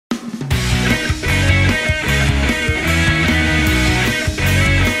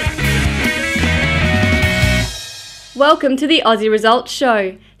Welcome to the Aussie Results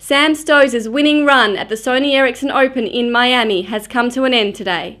Show. Sam Stosur's winning run at the Sony Ericsson Open in Miami has come to an end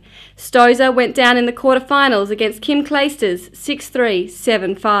today. Stosur went down in the quarterfinals against Kim Clijsters 6-3,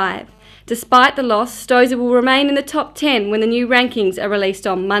 7-5. Despite the loss, Stosur will remain in the top 10 when the new rankings are released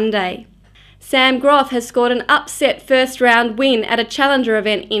on Monday. Sam Groth has scored an upset first-round win at a challenger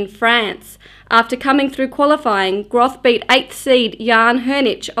event in France. After coming through qualifying, Groth beat 8th seed Jan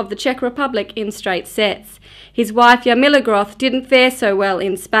Hernich of the Czech Republic in straight sets. His wife Jarmila Groth didn't fare so well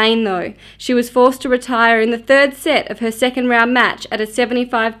in Spain though. She was forced to retire in the third set of her second-round match at a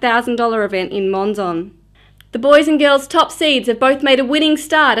 $75,000 event in Monzon. The boys and girls top seeds have both made a winning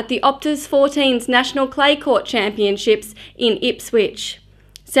start at the Optus 14's National Clay Court Championships in Ipswich.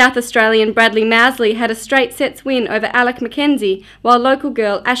 South Australian Bradley Mousley had a straight sets win over Alec McKenzie, while local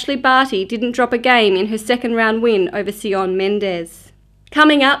girl Ashley Barty didn't drop a game in her second round win over Sion Mendez.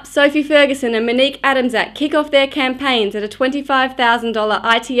 Coming up, Sophie Ferguson and Monique Adamczak kick off their campaigns at a $25,000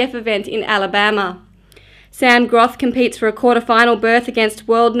 ITF event in Alabama. Sam Groth competes for a quarter-final berth against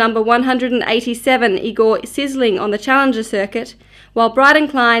world number 187 Igor Sisling on the Challenger circuit, while Bryden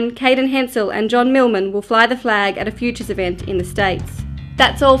Klein, Caden Hensel and John Millman will fly the flag at a futures event in the States.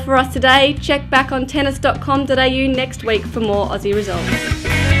 That's all for us today. Check back on tennis.com.au next week for more Aussie results.